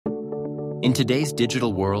In today's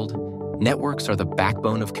digital world, networks are the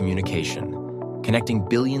backbone of communication, connecting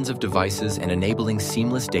billions of devices and enabling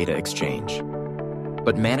seamless data exchange.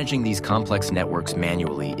 But managing these complex networks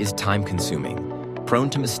manually is time-consuming, prone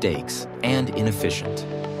to mistakes, and inefficient.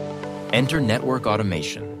 Enter network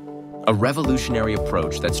automation, a revolutionary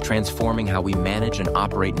approach that's transforming how we manage and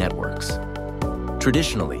operate networks.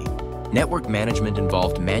 Traditionally, network management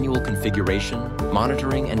involved manual configuration,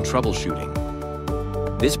 monitoring, and troubleshooting.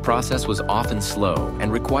 This process was often slow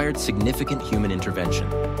and required significant human intervention.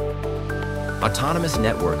 Autonomous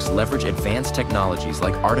networks leverage advanced technologies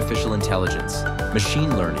like artificial intelligence,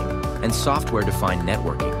 machine learning, and software-defined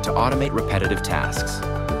networking to automate repetitive tasks.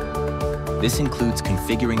 This includes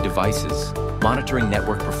configuring devices, monitoring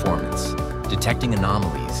network performance, detecting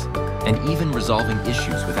anomalies, and even resolving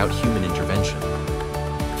issues without human intervention.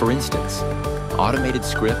 For instance, automated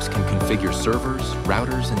scripts can configure servers,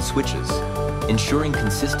 routers, and switches, ensuring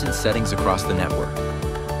consistent settings across the network.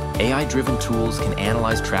 AI-driven tools can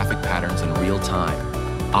analyze traffic patterns in real time,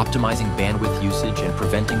 optimizing bandwidth usage and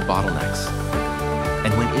preventing bottlenecks.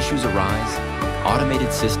 And when issues arise,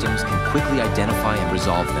 automated systems can quickly identify and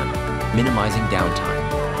resolve them, minimizing downtime.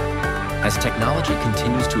 As technology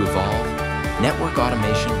continues to evolve, network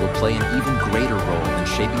automation will play an even greater role in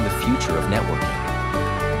shaping the future of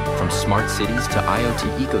networking. From smart cities to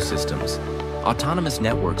IoT ecosystems, autonomous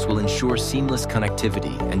networks will ensure seamless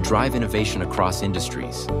connectivity and drive innovation across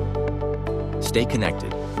industries. Stay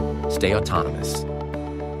connected, stay autonomous.